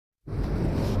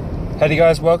Hey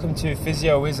guys, welcome to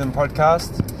Physioism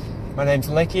Podcast. My name's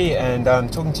Lecky and I'm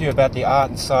talking to you about the art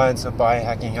and science of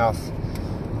biohacking health.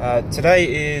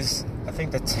 Today is, I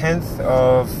think, the 10th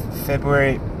of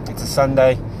February. It's a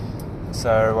Sunday.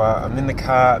 So I'm in the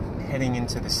car heading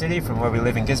into the city from where we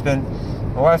live in Gisborne.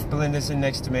 My wife Belinda's in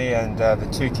next to me and the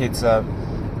two kids are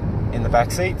in the back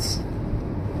seats.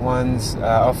 One's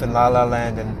off in La La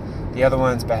Land and the other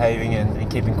one's behaving and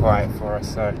keeping quiet for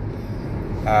us. So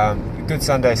a good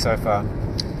Sunday so far.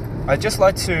 I'd just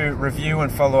like to review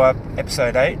and follow up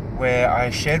episode 8 where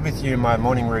I shared with you my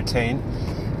morning routine,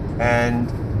 and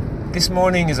this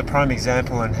morning is a prime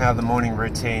example on how the morning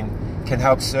routine can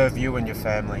help serve you and your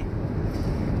family.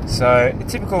 So a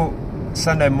typical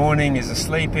Sunday morning is a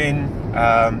sleep-in.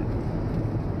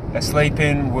 A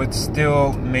sleep-in would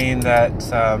still mean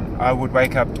that I would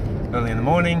wake up early in the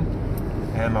morning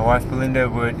and my wife Belinda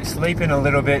would sleep in a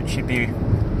little bit. She'd be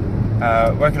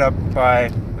woken up by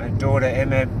my daughter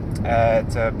Emma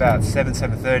at about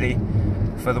 7:30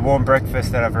 for the warm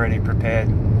breakfast that I've already prepared.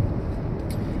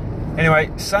 Anyway,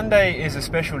 Sunday is a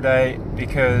special day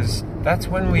because that's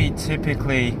when we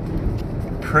typically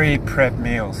pre-prep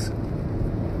meals.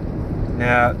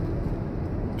 Now,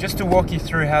 just to walk you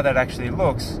through how that actually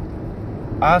looks,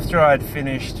 after I'd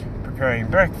finished preparing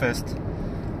breakfast,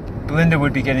 Belinda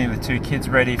would be getting the two kids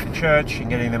ready for church and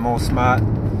getting them all smart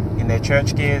in their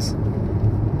church gears.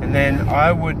 And then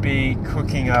I would be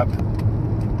cooking up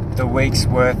the week's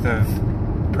worth of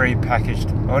pre-prepared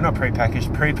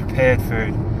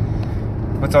food.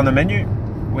 What's on the menu?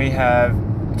 We have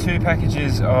 2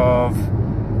 packages of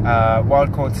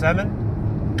wild-caught salmon,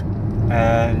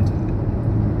 and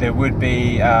there would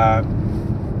be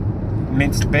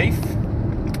minced beef,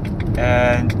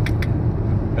 and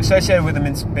associated with the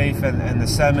minced beef and the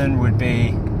salmon would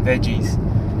be veggies.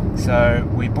 So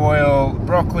we boil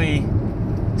broccoli,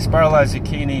 spiralized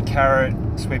zucchini, carrot,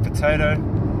 sweet potato,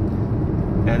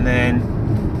 and then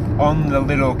on the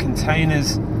little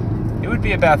containers it would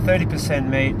be about 30%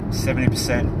 meat,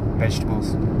 70%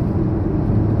 vegetables.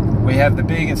 We have the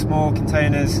big and small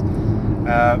containers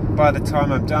by the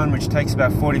time I'm done, which takes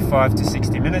about 45 to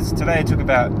 60 minutes. Today it took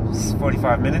about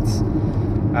 45 minutes,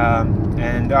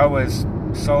 and I was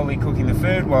solely cooking the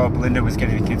food while Belinda was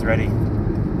getting the kids ready.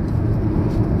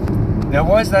 Now,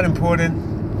 why is that important?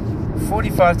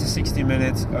 45 to 60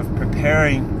 minutes of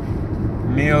preparing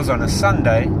meals on a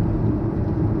Sunday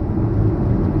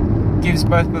gives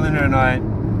both Belinda and I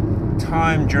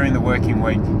time during the working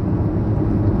week.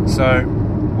 So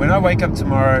when I wake up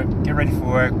tomorrow, get ready for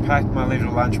work, pack my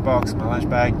little lunch box, my lunch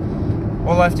bag,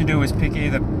 all I have to do is pick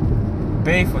either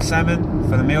beef or salmon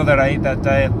for the meal that I eat that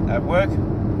day at work.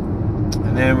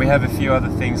 And then we have a few other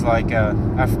things like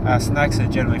our snacks are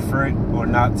generally fruit or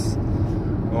nuts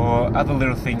or other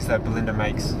little things that Belinda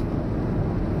makes.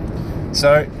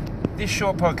 So this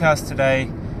short podcast today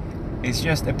is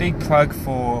just a big plug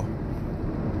for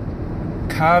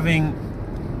carving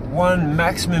 1,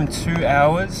 maximum 2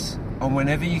 hours on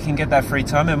whenever you can get that free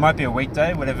time. It might be a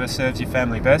weekday, whatever serves your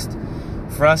family best.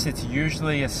 For us, it's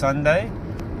usually a Sunday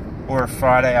or a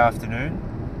Friday afternoon.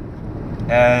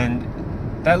 And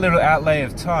that little outlay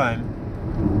of time,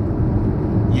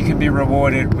 you can be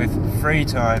rewarded with free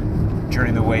time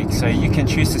during the week. So you can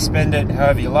choose to spend it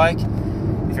however you like.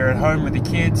 If you're at home with the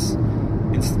kids,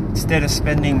 instead of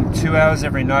spending 2 hours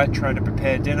every night trying to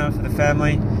prepare dinner for the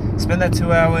family, spend that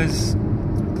 2 hours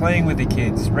playing with the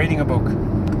kids, reading a book.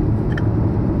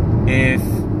 If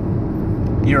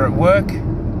you're at work,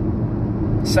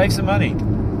 save some money.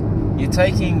 You're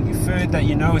taking food that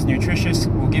you know is nutritious,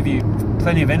 will give you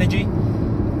plenty of energy,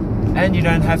 and you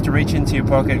don't have to reach into your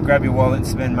pocket, grab your wallet and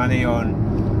spend money on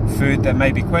food that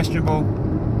may be questionable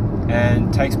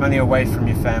and takes money away from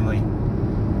your family.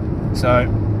 So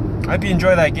I hope you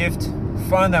enjoy that gift.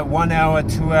 Find that 1 hour,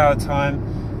 2 hour time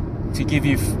to give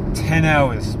you 10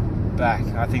 hours back.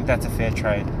 I think that's a fair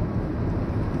trade.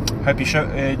 Hope you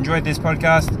enjoyed this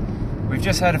podcast. We've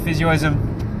just had a Physioism.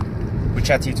 We'll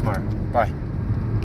chat to you tomorrow. Bye.